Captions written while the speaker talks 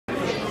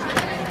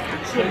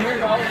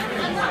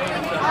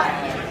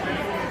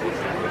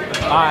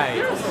Alright.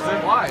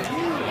 Why?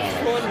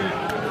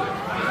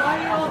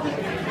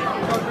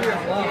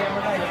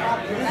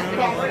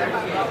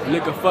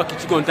 Nigga, fuck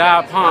it, you gonna die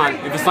upon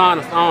if it's on,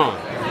 it's on.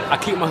 I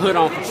keep my hood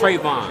on for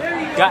Trayvon.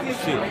 Got the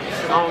shit. I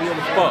don't give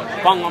a fuck.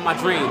 Falling on my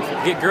dreams.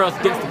 Get girls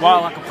against the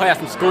wall, I can play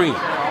some screen.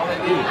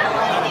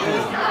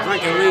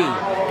 Drinking lean.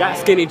 Got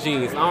skinny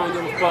jeans. I don't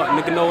give a fuck.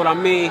 Nigga know what I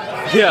mean?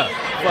 Yeah,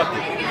 fuck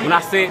it. When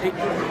I said it,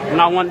 when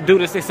I wanted to do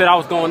this, they said I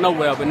was going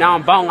nowhere, but now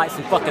I'm bound like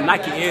some fucking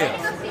Nike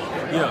Airs.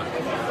 Yeah.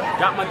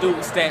 Got my dude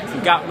Stats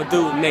and got my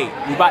dude Nate.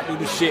 We about to do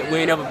this shit. We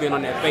ain't ever been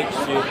on that fake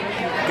shit.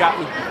 Got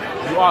me.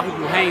 You are who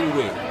you hang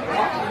with.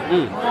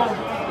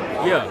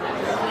 Yeah.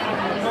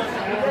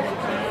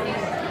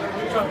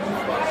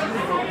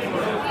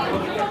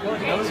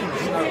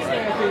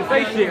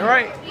 Fake shit,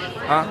 right?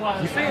 Huh?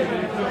 You see it?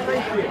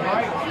 Fake shit,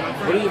 right?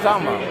 What are you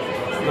talking about?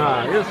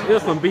 Nah,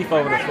 there's some beef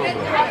over there somewhere.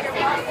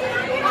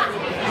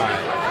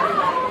 Alright.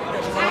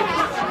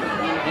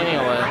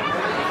 Anyway.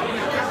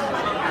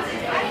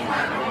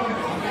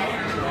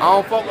 I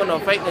don't fuck with no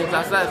fakeness.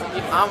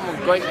 I'm a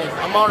greatness.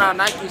 I'm on our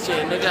Nike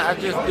shit, nigga. I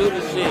just do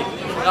this shit.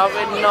 You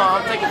already know.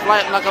 I'm taking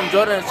flight like I'm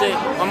Jordan and shit.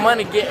 My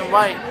money getting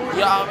right.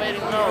 You already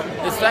know.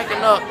 It's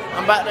stacking up.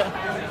 I'm about to.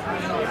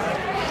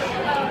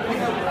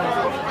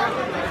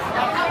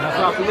 That's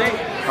off for Nate.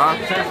 Huh?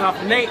 That's off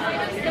for Nate.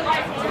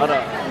 Hold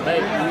up.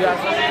 Nate, you got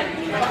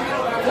something?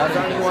 Got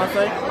something you want to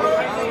say?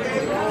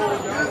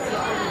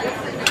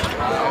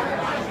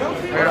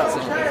 Heard up.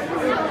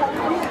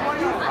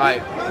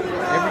 Alright,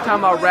 every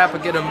time I rap I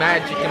get a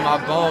magic in my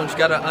bones. You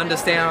gotta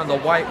understand I'm the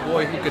white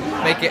boy who can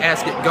make your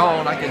ass get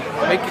gone. I can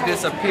make you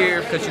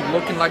disappear because you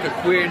looking like a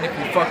queer, and if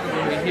you fucking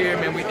when we here,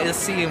 man, we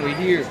SC and we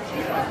here.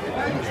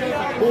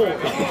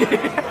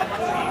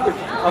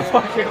 I'm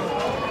fucking.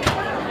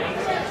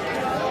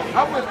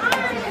 I was.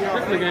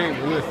 This is a game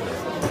for listening.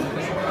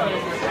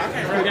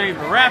 This is a game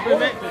for rapping,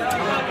 man.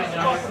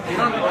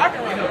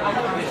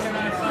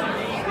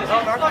 You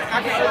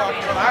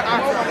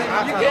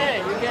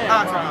can.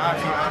 I'll try.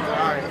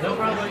 Alright.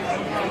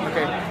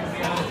 Okay.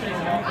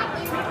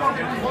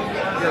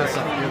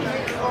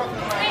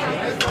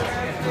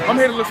 I'm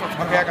here to listen.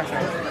 Okay, I got you.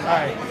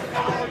 Alright.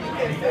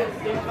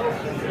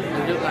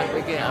 You look like we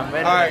get. I'm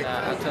ready. Alright. I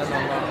tell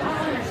them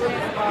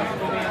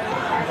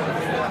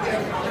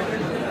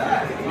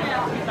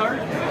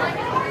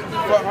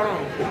Hold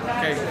on.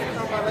 Okay.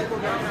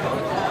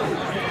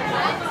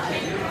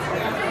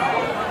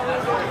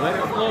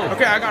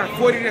 Okay, I got a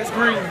 40 that's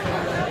green.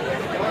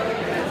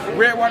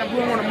 Red, white, and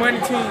blue on the money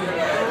team.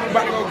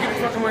 About to go get the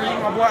fucking money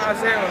with my boy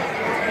Isaiah.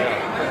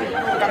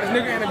 Got this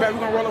nigga in the back. We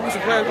gonna roll up with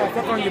some players. Gonna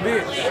fuck on your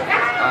bitch.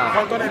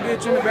 Gonna throw that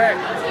bitch in the back.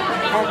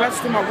 Gonna bless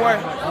to my boy.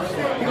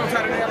 He gonna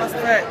try to nail us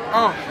back.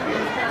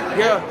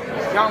 Yeah,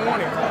 y'all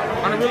want it.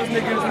 I'm the realest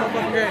nigga in this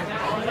motherfucking game.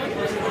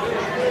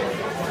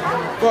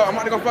 Well, I'm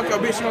about to go fuck your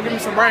bitch. She gonna give me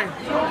some brain.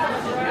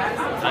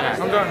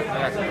 I'm done.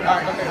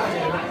 Alright, okay.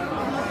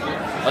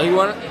 Oh, you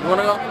wanna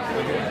go?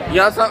 You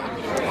got something?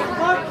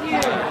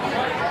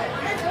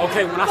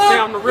 Okay, when I say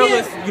I'm the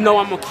realest, you know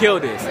I'm gonna kill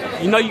this.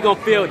 You know you gonna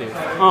feel this.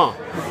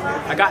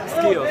 I got the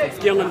skills. I'm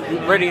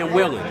skilling, ready, and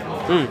willing.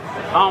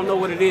 I don't know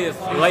what it is.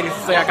 The ladies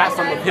say I got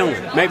something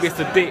appealing. Maybe it's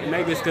the dick.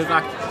 Maybe it's because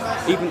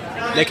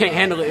they can't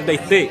handle it if they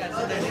thick.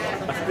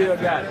 I still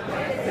got it.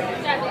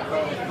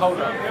 Hold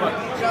up.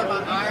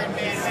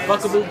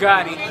 Fuck a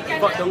Bugatti.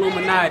 Fuck the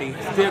Illuminati.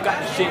 Still got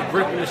the shit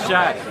gripping the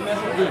shot.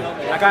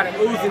 I got an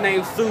Uzi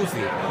named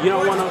Susie. You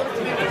don't wanna.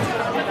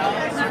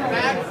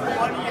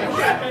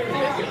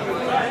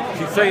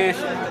 She's saying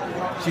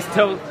she's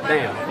telling.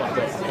 Damn.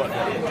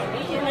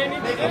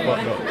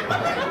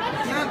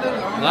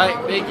 Like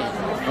Biggie.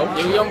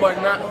 Your young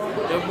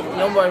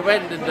boy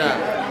ready to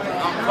die.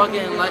 I'm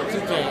fucking like 2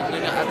 Chainz,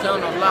 nigga. I tell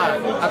no lie.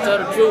 I tell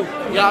the truth.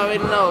 Y'all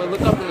already know.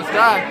 Look up in the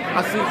sky.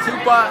 I see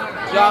Tupac.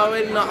 Y'all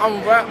already know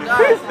I'm a rap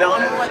guy.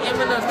 I'm like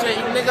Eminem shit.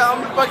 Nigga,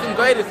 I'm the fucking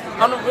greatest.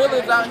 I'm the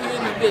realest out here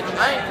in this bitch.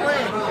 I ain't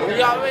playing.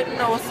 Y'all already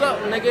know what's up,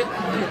 nigga.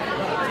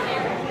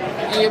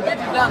 And your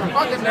bitch is down the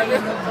fucking nigga.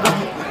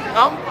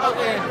 I'm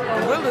fucking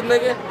the realest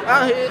nigga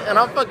out here, and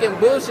I'm fucking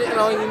bullshitting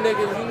on you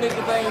niggas. You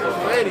niggas ain't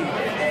ready.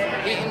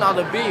 Eating all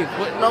the beef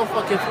with no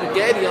fucking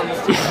spaghetti on the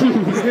shit.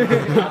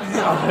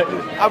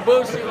 I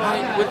bullshit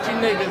with you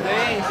niggas, they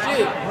ain't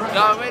shit.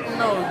 Y'all already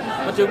know,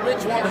 but your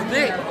bitch want a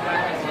dick.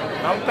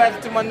 I'm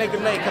passing to my nigga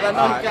Nate, cause I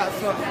know he got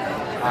something.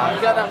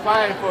 He got that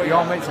fire for you.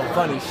 Y'all make some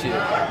funny shit.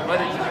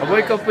 I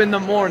wake up in the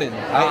morning,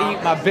 I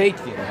eat my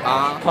bacon,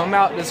 come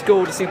out to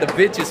school to see the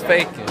bitches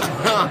faking.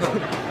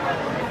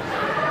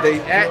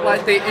 They act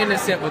like they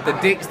innocent with the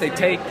dicks they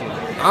taking.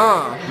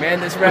 Man,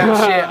 this rap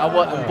shit, I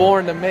wasn't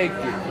born to make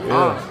it.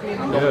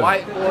 The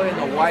white boy in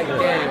the white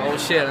game. Oh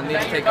shit, I need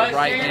to take a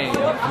right aim.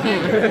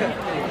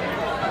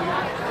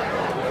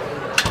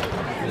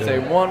 Say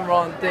one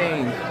wrong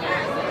thing,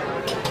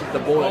 the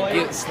boy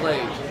gets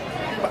slayed.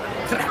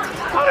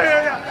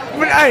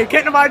 Hey,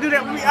 can't nobody do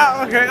that.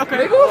 Okay.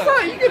 Nigga, what's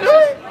up? You can do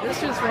it. This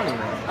shit's funny,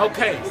 man.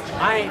 Okay,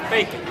 I ain't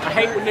faking. I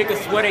hate when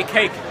niggas swear they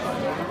caking.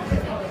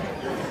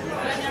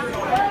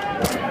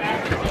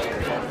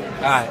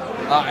 Alright.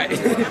 Alright.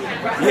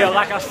 Yeah,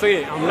 like I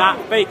said, I'm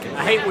not faking.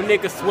 I hate when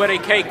niggas swear they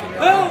caking.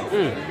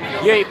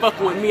 You ain't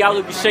fucking with me,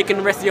 I'll be shaking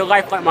the rest of your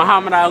life like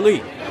Muhammad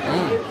Ali. I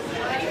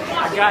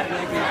got it,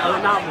 nigga.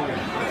 Anomaly.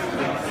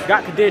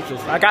 Got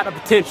credentials. I got the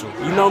potential.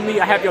 You know me,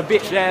 I have your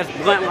bitch ass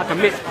blunt like a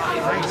mitch.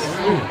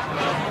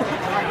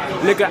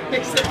 Nigga,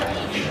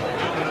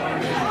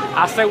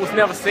 I say what's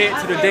never said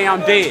to the day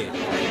I'm dead.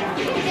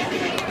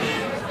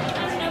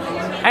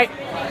 Hey.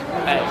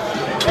 Hey.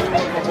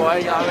 Boy,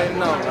 y'all already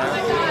know, man.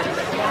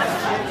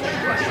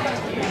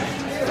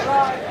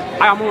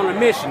 I'm on a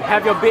mission.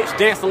 Have your bitch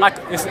dancing like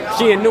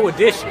she a new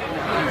edition.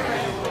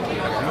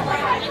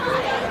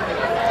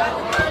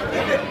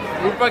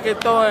 We fucking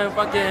throwing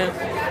fucking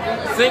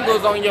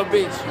singles on your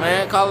bitch,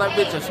 man. Call that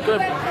bitch a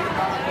scripper.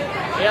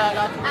 Yeah, I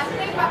got you.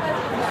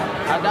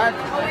 I got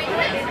you.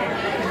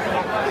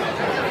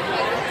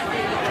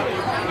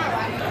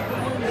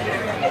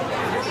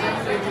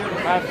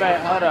 Matter of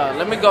fact, hold up.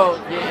 Let me go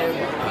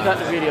cut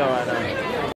the video right now.